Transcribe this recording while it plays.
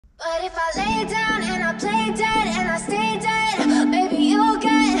But if I lay down and I play dead and I stay dead, maybe you'll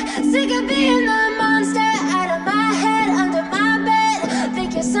get sick of being the monster out of my head, under my bed.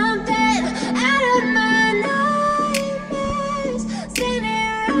 Think you're something out of my nightmares,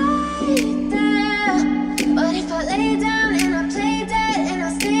 standing right there. But if I lay down and I play dead and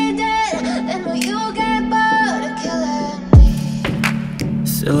I stay dead, then will you get bored of killing me?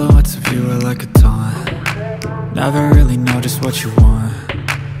 Silhouettes of you are like a taunt. Never really know just what you want.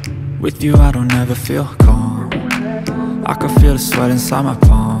 With you I don't ever feel calm. I can feel the sweat inside my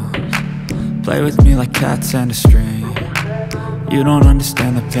palms. Play with me like cats and a string. You don't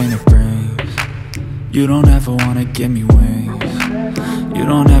understand the pain it brings. You don't ever wanna give me wings. You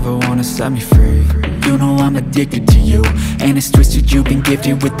don't ever wanna set me free. You know I'm addicted to you, and it's twisted, you've been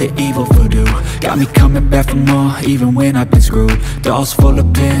gifted with the evil voodoo. Got me coming back for more, even when I've been screwed. Dolls full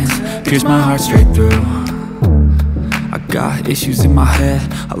of pins, pierce my heart straight through. I got issues in my head,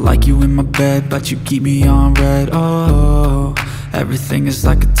 I like you in my bed, but you keep me on red. Oh, everything is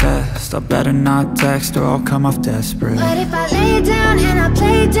like a test. I better not text or I'll come off desperate. But if I lay down and I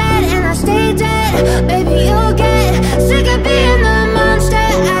play dead and I stay dead, baby you'll get sick of being the monster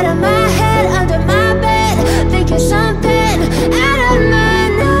out of my head, under my bed. Think you're something out of my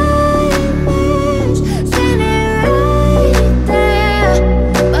nightmares, standing right there.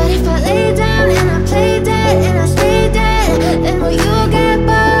 But if I lay down and I play dead and I stay dead, then will you get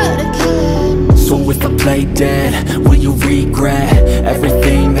bored of killing me? So if I play dead, will you regret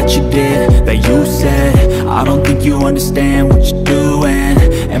everything that you did, that you said? I don't think you understand what you're doing,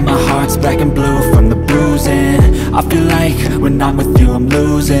 and my heart's black and blue from the bruising. I feel like when I'm with you I'm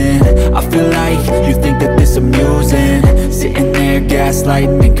losing. I feel like you think that this amusing, sitting there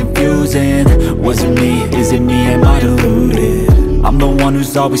gaslighting and confusing. Was it me? Is it me? Am I deluded? I'm the one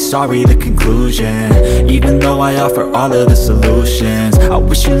who's always sorry, the conclusion, even though I offer all of the solutions. I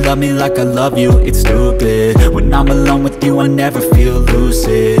wish you loved me like I love you, it's stupid. When I'm alone with you I never feel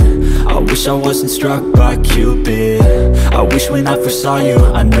lucid. I wish I wasn't struck by Cupid. I wish when I first saw you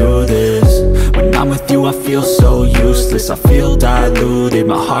I knew this. When I'm with you I feel so useless, I feel diluted,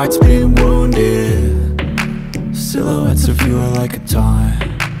 my heart's been wounded. Silhouettes of you are like a taunt.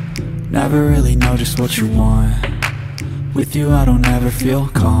 Never really know just what you want. With you I don't ever feel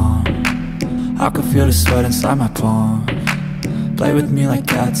calm. I can feel the sweat inside my palms. Play with me like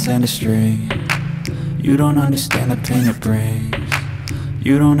cats and a string. You don't understand the pain it brings.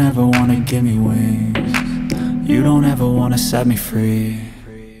 You don't ever wanna give me wings. You don't ever wanna set me free.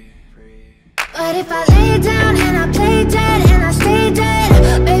 But if I lay down and I play dead and I stay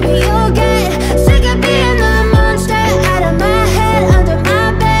dead, baby you'll get sick of being the monster out of my head, under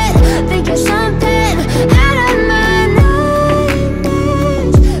my bed. Think you're something out of my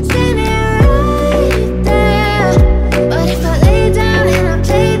nightmares, standing right there. But if I lay down and I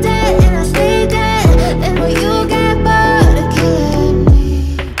play dead and I stay dead, then will you get bored of killing me?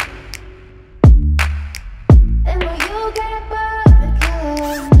 Then will you get bored of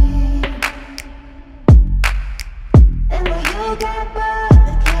killing me? Then will you get bored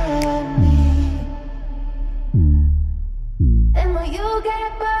of killing me? Then will you get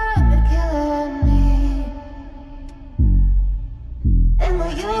bored of killing me? Then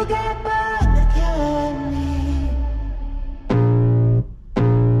will you get bored of killing me?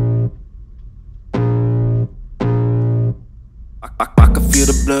 I can feel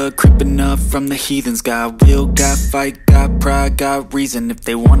the blood creeping up from the heathens. Got will, got fight, got pride, got reason. If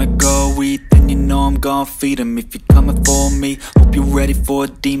they wanna go eat, then you know I'm gon' feed them. If you're coming for me, hope you're ready for a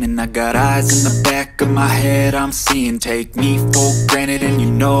demon. I got eyes in the back of my head, I'm seeing. Take me for granted and you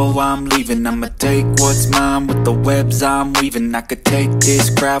know I'm leaving. I'ma take what's mine with the webs I'm weaving. I could take this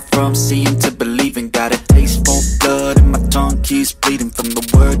crowd from seeing to believing. Got a taste for blood and my tongue keeps bleeding from the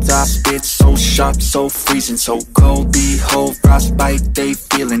words I spit. So sharp, so freezing, so cold. Behold, frostbite they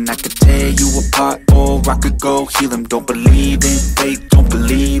feeling. I could tear you apart or I could go heal them. Don't believe in fate, don't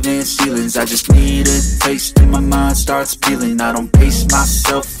believe in ceilings. I just need a taste and my mind starts peeling. I don't pace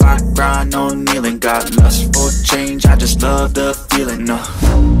myself, I grind on kneeling. Got lust for change, I just love the feeling.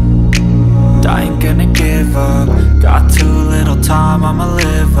 I ain't gonna give up. Got too little time, I'ma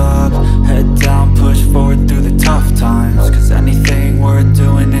live up. Head down, push forward through the tough times, cause anything worth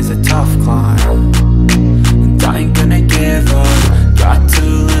doing is a tough climb. And I ain't gonna give up. Got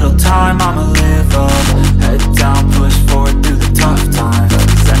too little time, I'ma live up. Head down, push forward through the tough times,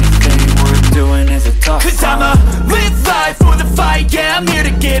 cause anything worth doing is a tough climb. Cause I'ma live life for the fight, yeah, I'm here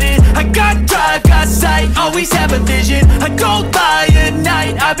to get it. I got drive, got sight, always have a vision. I go by at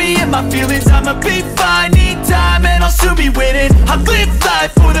night, I be in my feelings. I'ma be fine, need time, and I'll soon be winning. I live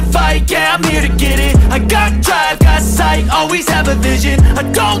life for the fight, yeah, I'm here to get it. I got drive, got sight, always have a vision. I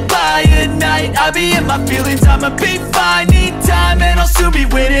go by night, I be in my feelings, I'ma be fine. Need time and I'll soon be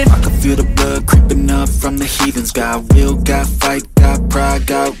winning. I can feel the blood creeping up from the heathens. Got will, got fight, got pride,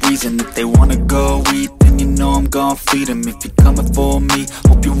 got reason. If they wanna go eat, then you know I'm gon' feed them. If you're coming for me,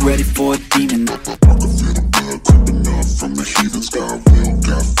 hope you're ready for a demon. I can feel the blood creeping up from the heathens. Got will,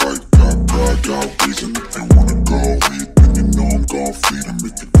 got fight, got pride, got reason. If they wanna go eat, then you know I'm gon' feed them.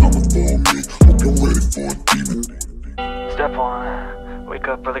 If you're coming for me, hope you're ready for a demon. Step 1, wake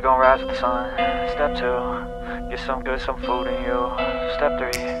up early, gon' rise with the sun. Step 2, get some good, some food in you. Step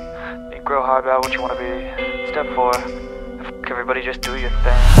 3, think real hard about what you wanna be. Step 4, everybody just do your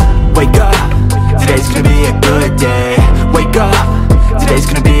thing. Wake up, today's gonna be a good day. Wake up, today's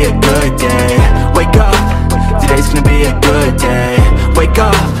gonna be a good day. Wake up, today's gonna be a good day. Wake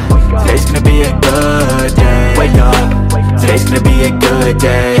up, today's gonna be a good day. Wake up, today's gonna be a good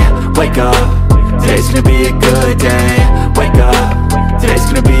day. Wake up, today's gonna be a good day. Wake up, today's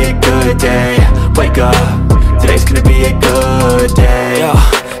gonna be a good day. Wake up, today's gonna be a good day. Yo,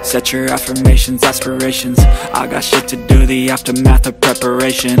 set your affirmations, aspirations. I got shit to do, the aftermath of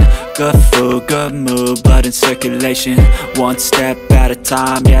preparation. Good food, good mood, blood in circulation. One step at a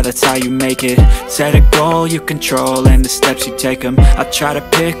time, yeah, that's how you make it. Set a goal you control and the steps you take them. I try to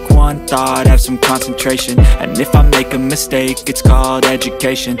pick one thought, have some concentration. And if I make a mistake, it's called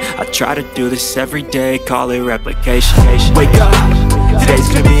education. I try to do this every day, call it replication. Wake up, today's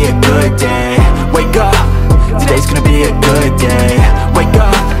gonna be a good day. Wake up, today's gonna be a good day. Wake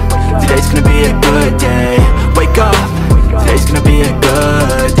up, today's gonna be a good day. Wake up, today's gonna be a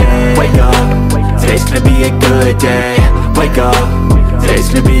good day. Wake up, today's gonna be a good day. Wake up, today's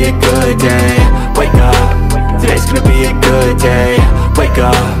gonna be a good day. Wake up, today's gonna be a good day. Wake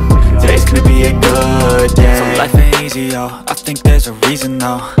up, today's gonna be a good day. So life ain't easy, yo, I think there's a reason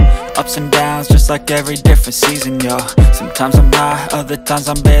though. Ups and downs, just like every different season, yo. Sometimes I'm high, other times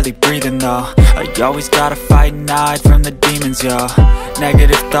I'm barely breathing, though. I always gotta fight and hide from the demons, yo.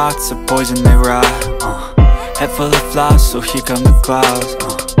 Negative thoughts are poison, they rot. Head full of flies, so here come the clouds.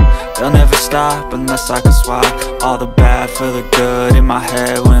 They'll never stop unless I can swap all the bad for the good in my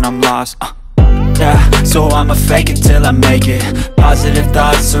head when I'm lost. Yeah, so I'ma fake it till I make it. Positive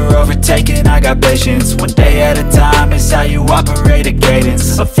thoughts are overtaken, I got patience. One day at a time is how you operate a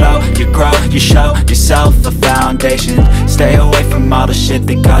cadence. A flow, you grow, you show yourself a foundation. Stay away from all the shit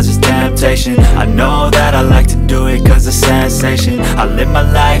that causes temptation. I know that I like to do it cause it's sensation. I live my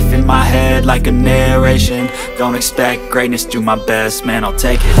life in my head like a narration. Don't expect greatness, do my best, man, I'll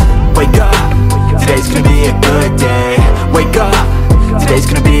take it. Wake up, today's gonna be a good day. Wake up, today's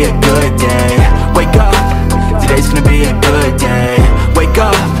gonna be a good day. Wake up, today's gonna be a good day. Wake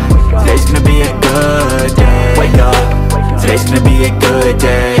up, today's gonna be a good day. Wake up, today's gonna be a good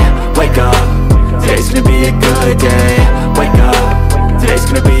day. Wake up, today's gonna be a good day. Wake up, today's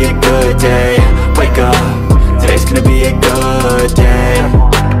gonna be a good day. Wake up, today's gonna be a good day.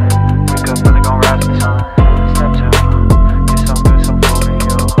 Wake up early, gon' rise with the sun. Step 2, get some good, some food in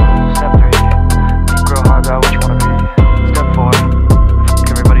you. Step 3, think real hard about what you wanna be. Step 4,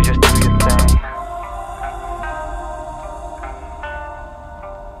 everybody just do your thing.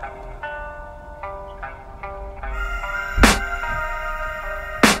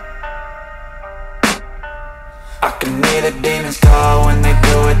 I can hear the demons call when they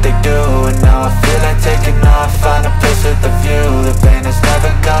do what they do. And now I feel like taking off, find a place with a view. The pain is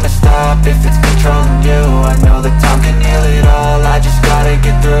never gonna stop if it's controlling you. I know that time can heal it all, I just gotta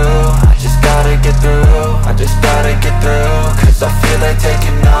get through. I just gotta get through, I just gotta get through. Cause I feel like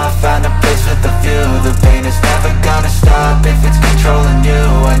taking off, find a place with a view. The pain is never gonna stop if it's controlling you.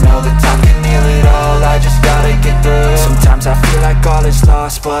 I know that time can heal it all, I just gotta get through. Sometimes I feel like all is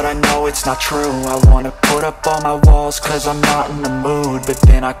lost, but I know it's not true. I wanna put up all my walls cause I'm not in the mood. But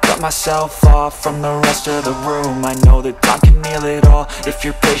then I cut myself off from the rest of the room. I know that time can heal it all if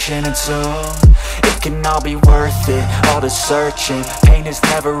you're patient and soon. It can all be worth it, all the searching. Pain is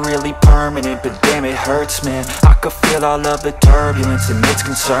never really permanent, but damn it hurts, man. I could feel all of the turbulence and it's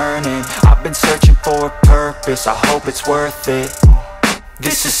concerning. I've been searching for a purpose, I hope it's worth it.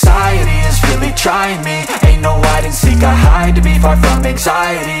 This society is really trying me. Ain't no hide and seek, I hide to be far from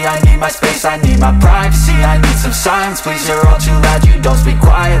anxiety. I need my space, I need my privacy. I need some silence, please, you're all too loud. You don't speak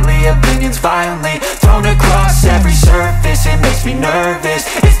quietly, opinions violently thrown across every surface. It makes me nervous,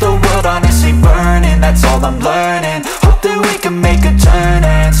 is the world honestly burning? That's all I'm learning. Hope that we can make a turn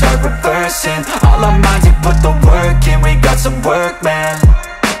and start reversing. All our minds, we put the work in, we got some work, man.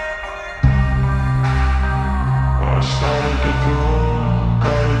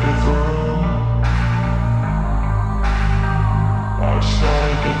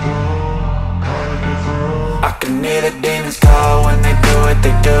 I can hear the demons call when they do what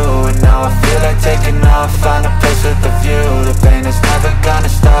they do. And now I feel taking off, find a place with a view. The pain is never gonna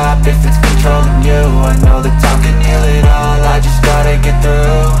stop if it's controlling you. I know that time can heal it all, I just gotta get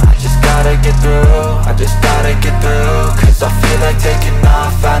through. I just gotta get through, I just gotta get through. Cause I feel like taking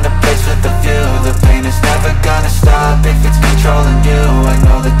off, find a place with a view. The pain is never gonna stop if it's controlling you. I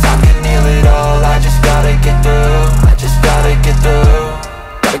know that time can heal it all, I just gotta get through. I just gotta get through.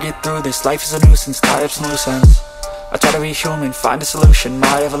 Gotta get through this, life is a nuisance, tie up some loose ends. I try to be human, find a solution,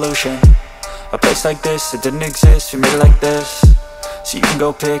 my evolution. A place like this, it didn't exist, we made it like this. So you can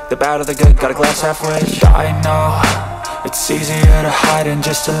go pick the bad or the good, got a glass half rich. I know, it's easier to hide than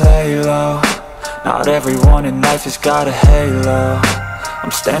just to lay low. Not everyone in life has got a halo.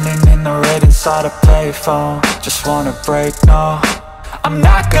 I'm standing in the red inside a payphone. Just wanna break, no, I'm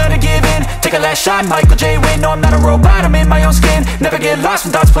not gonna give in. Take a last shot, Michael J. Win. No, I'm not a robot, I'm in my own skin. Never get lost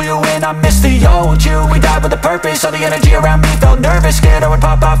when thoughts pull you in. I miss the old you, we died with a purpose. All the energy around me felt nervous, scared I would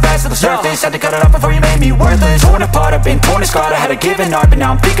pop off fast to the surface. Had to cut it off before you made me worthless. Torn apart, I've been torn and scarred. I had a given art, but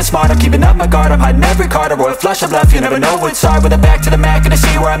now I'm thinking smart. I'm keeping up my guard, I'm hiding every card. A royal flush of left, you never know what's hard. With a back to the mat, gonna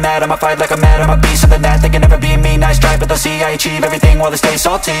see where I'm at. I'ma fight like I'm mad, I'ma be something that they can never be me. Nice try, but they'll see I achieve everything while they stay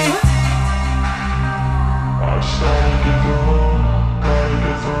salty.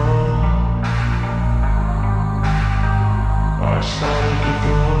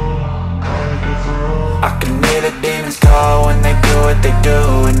 I can hear the demons call when they do what they do.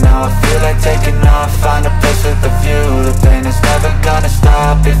 And now I feel like taking off, find a place with a view. The pain is never gonna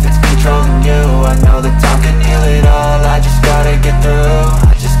stop if it's controlling you. I know that time can heal it all, I just gotta get through.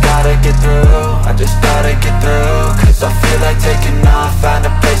 I just gotta get through, I just gotta get through. Cause I feel like taking off, find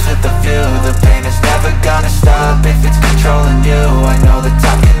a place with a view. The pain is never gonna stop if it's controlling you. I know that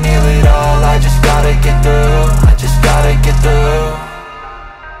time can heal it all, I just gotta get through. I just gotta get through.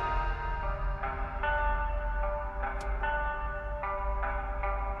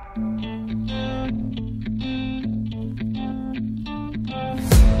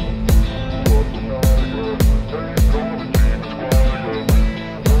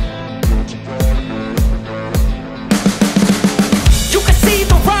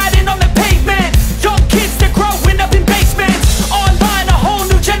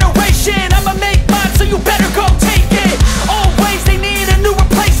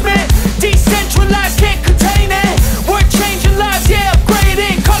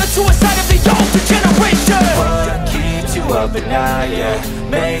 But now, yeah,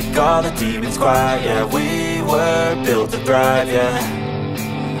 make all the demons quiet. Yeah, we were built to thrive, yeah.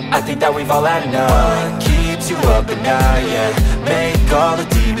 I think that we've all had enough. What keeps you up at night, yeah, make all the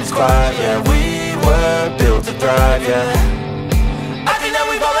demons quiet. Yeah, we were built to thrive, yeah. I think that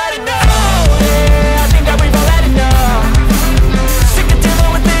we've all had enough. Yeah, I think that we've all had enough. Sick of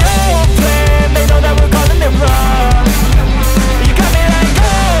dealing with the old plan. They know that we're calling it wrong. You got me like,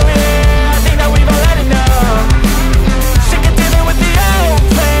 oh yeah, I think that we've all had enough.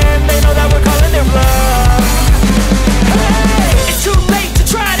 They know that we're calling it love. Hey, it's too late to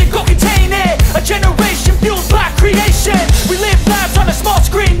try to go contain it. A generation fueled by creation. We live lives on a small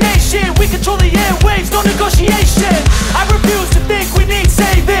screen nation. We control the airwaves, no negotiation. I refuse to think we need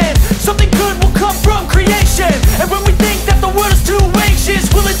saving. Something good will come from creation. And when we think that the world is too anxious,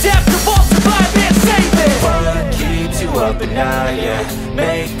 we'll adapt, evolve, survive and save it. What keeps you up at night, yeah,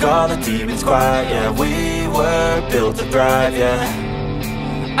 make all the demons quiet. Yeah, we were built to thrive, yeah.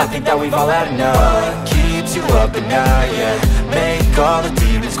 I think that we've all had enough. What keeps you up at night, yeah, make all the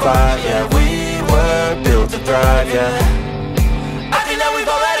demons quiet. Yeah, we were built to thrive, yeah. I think that we've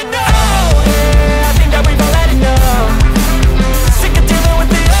all had enough. Yeah, I think that we've all had enough. Sick of dealing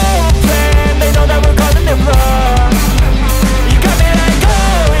with the old plan. They know that we're calling it wrong. You got me like,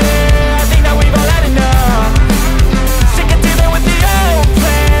 oh yeah, I think that we've all had enough. Sick of dealing with the old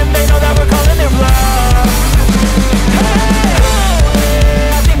plan. They know that we're calling it wrong.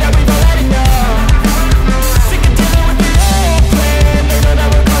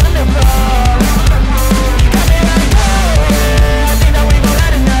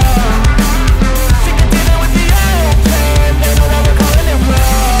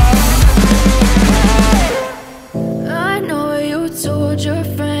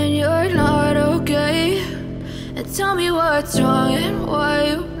 Tell me what's wrong and why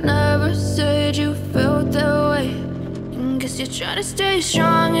you never said you felt that way. Guess you're trying to stay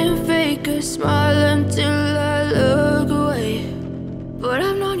strong and fake a smile until I look away. But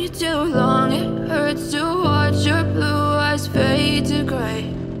I've known you too long, it hurts to watch your blue eyes fade to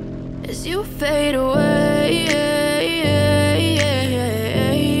gray as you fade away,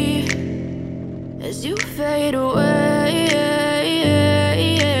 as you fade away.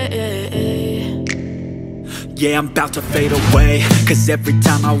 Yeah, I'm about to fade away, cause every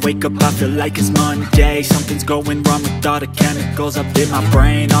time I wake up I feel like it's Monday. Something's going wrong with all the chemicals up in my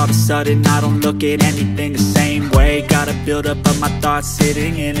brain. All of a sudden I don't look at anything the same way. Gotta build up of my thoughts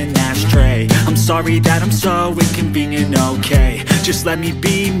sitting in an ashtray. I'm sorry that I'm so inconvenient, okay. Just let me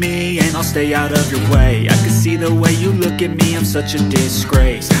be me and I'll stay out of your way. I can see the way you look at me, I'm such a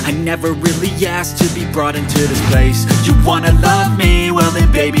disgrace. I never really asked to be brought into this place. You wanna love me? Well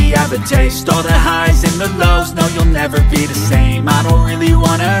then baby, have a taste. All the highs and the lows, no, you'll never be the same. I don't really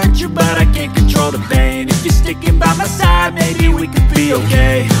wanna hurt you, but I can't control the pain. If you're sticking by my side, maybe we could be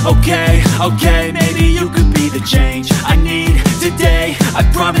okay. Okay, maybe you could be the change I need today. I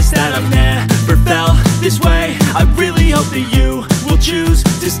promise that I've never felt this way. I really hope that you will choose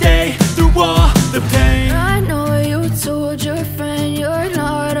to stay through all the pain. I know you told your friend you're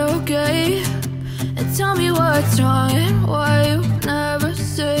not okay, and tell me what's wrong and why you never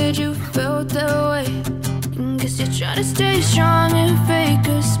said you felt that way. Guess you're trying to stay strong and fake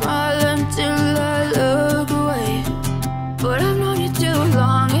a smile until I look away. But I've known you too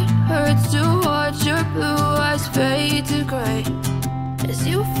long, it hurts to watch your blue eyes fade to gray as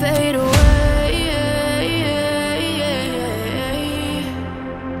you fade away.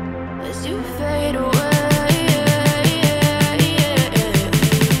 As you fade away.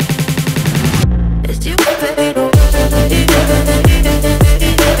 As you fade away.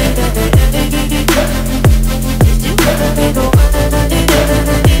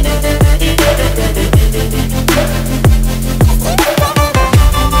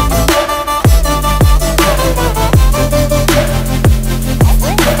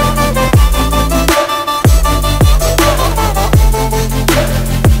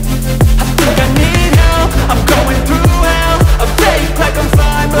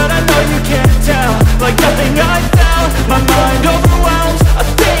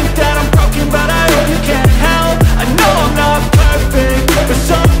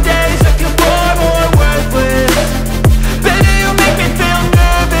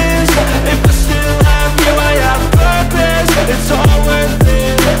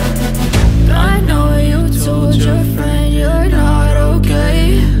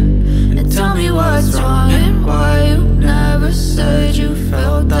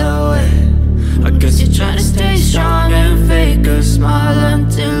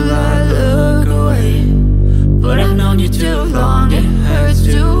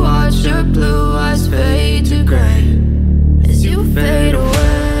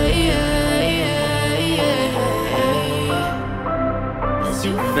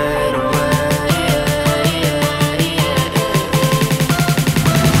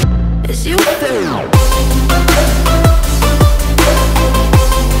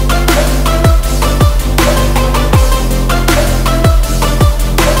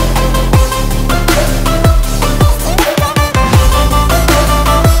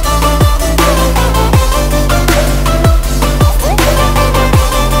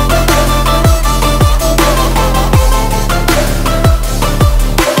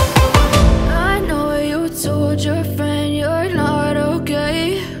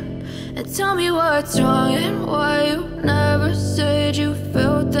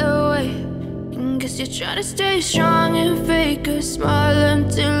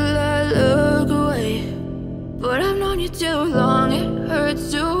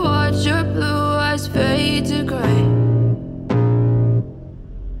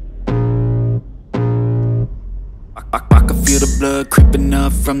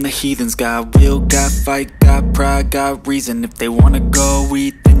 From the heathens, got will, got fight, got pride, got reason. If they wanna go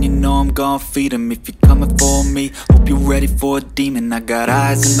eat, then you know I'm gon' feed them. If you're coming for me, hope you're ready for a demon. I got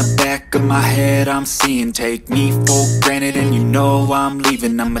eyes in the back of my head, I'm seeing. Take me for granted and you know I'm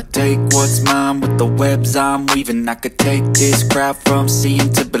leaving. I'ma take what's mine with the webs I'm weaving. I could take this crowd from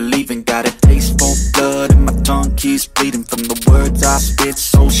seeing to believing. Got a taste for blood and my tongue keeps bleeding from the words I spit.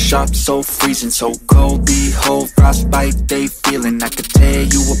 So sharp, so freezing, so cold, behold, frostbite they feeling. I could tear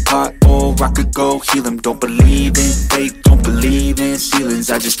you apart or I could go heal them. Don't believe in fate, don't believe in ceilings.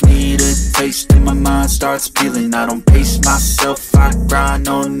 I just need a taste and my mind starts peeling. I don't pace myself, I grind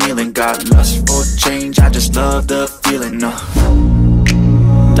on kneeling. Got lust for change, I just love the feeling.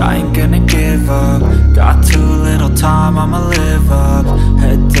 I ain't gonna give up. Got too little time, I'ma live up.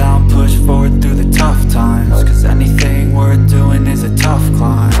 Head down, push forward through the tough times, cause anything worth doing is a tough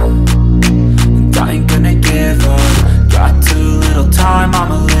climb. And I ain't gonna give up. Got too little time,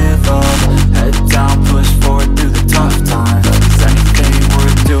 I'ma live up. Head down, push forward through the tough times, cause anything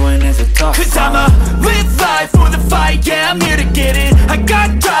worth doing is a tough climb. Cause I'ma live life for the fight, yeah, I'm here to get it. I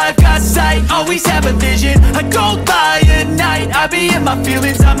got drive, got got sight, always have a vision. I go by at night, I be in my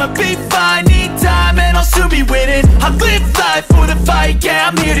feelings. I'ma be fine, need time and I'll soon be winning. I live life for the fight, yeah,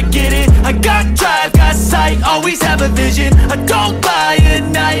 I'm here to get it. I got drive, got sight, always have a vision. I go by at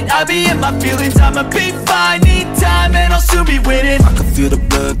night, I be in my feelings. I'ma be fine, need time and I'll soon be winning. I can feel the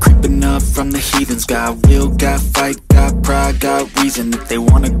blood creeping up from the heathens. Got will, got fight, got pride, got reason. If they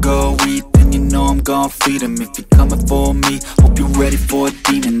wanna go eat, then you know I'm gon' feed them. If you're coming for me, hope you're ready for a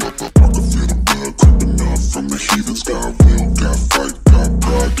demon. I can feel the blood creeping up from the heathens. Got will, got fight, got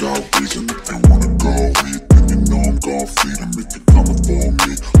pride, got reason. If they wanna go eat, then you know I'm gon' feed them. If you're coming for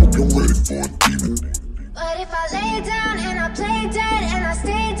me, hope you're ready for a demon. But if I lay down and I play dead and I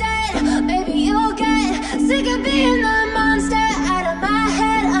stay dead, baby, you'll get sick of being the monster out of my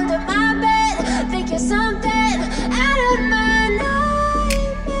head, under my bed. Think you're something out of my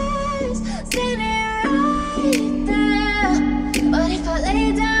nightmares, standing right there. But if I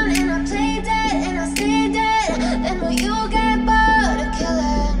lay down and I play dead and I stay dead, then will you get bored of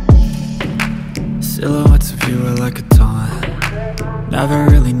killing me? Silhouettes of you are like a taunt. Never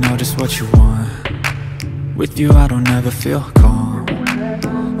really know just what you want. With you I don't ever feel calm.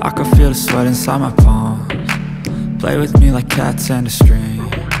 I can feel the sweat inside my palms. Play with me like cats and a string.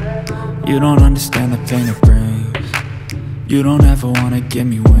 You don't understand the pain it brings. You don't ever wanna give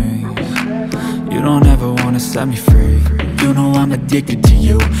me wings. You don't ever wanna set me free. You know I'm addicted to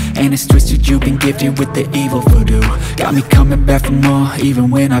you, and it's twisted, you've been gifted with the evil voodoo. Got me coming back for more, even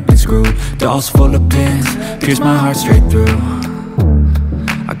when I've been screwed. Dolls full of pins, pierce my heart straight through.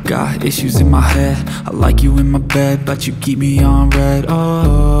 I got issues in my head, I like you in my bed, but you keep me on red.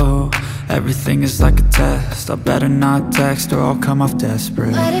 Oh, everything is like a test, I better not text or I'll come off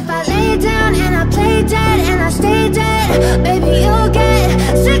desperate. But if I lay down and I play dead and I stay dead, baby, you'll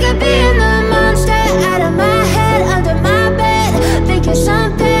get sick of being the monster out of my head, under my bed. Think you're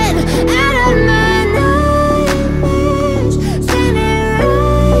something out of my nightmares, standing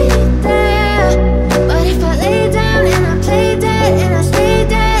right there. But if I lay down and I play dead and I stay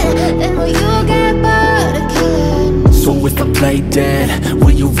dead, then will you get bored of killing me? So if I play dead,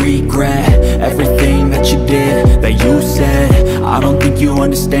 will you regret everything that you did, that you said? I don't think you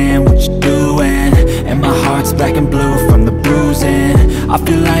understand what you're doing, and my heart's black and blue from the bruising. I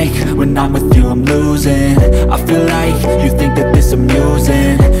feel like when I'm with you I'm losing. I feel like you think that this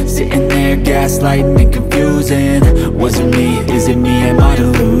amusing, sitting there gaslighting and confusing. Was it me? Is it me? Am I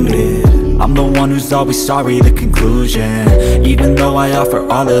deluded? I'm the one who's always sorry, the conclusion. Even though I offer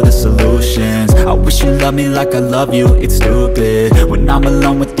all of the solutions, I wish you loved me like I love you, it's stupid. When I'm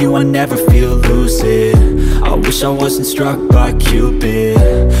alone with you I never feel lucid. I wish I wasn't struck by Cupid.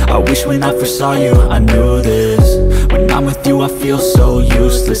 I wish when I first saw you I knew this. When I'm with you I feel so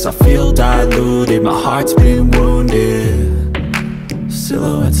useless, I feel diluted, my heart's been wounded.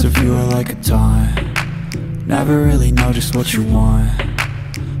 Silhouettes of you are like a taunt. Never really know just what you want.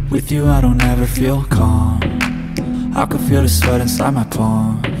 With you I don't ever feel calm. I can feel the sweat inside my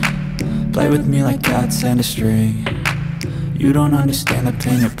palms. Play with me like cats and a string. You don't understand the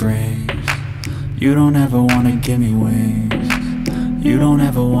pain it brings. You don't ever wanna give me wings. You don't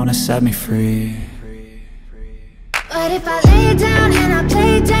ever wanna set me free. But if I lay down and I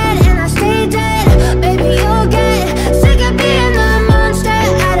play dead and I stay dead, baby, you'll get sick of being the monster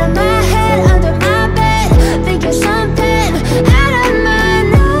out of my head, under my bed. Think you're something out of my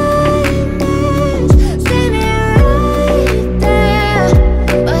nightmares, standing right there.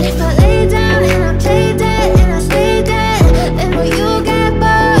 But if I lay down and I play dead and I stay dead, then will you get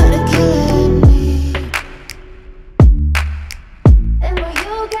bored of killing me? Then will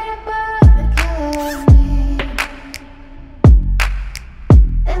you get bored of killing me?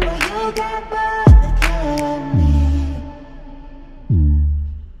 And will you get bored of killing me?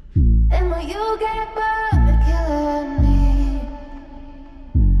 And will you get bored of killing me?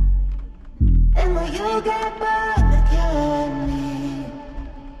 And will you get bored?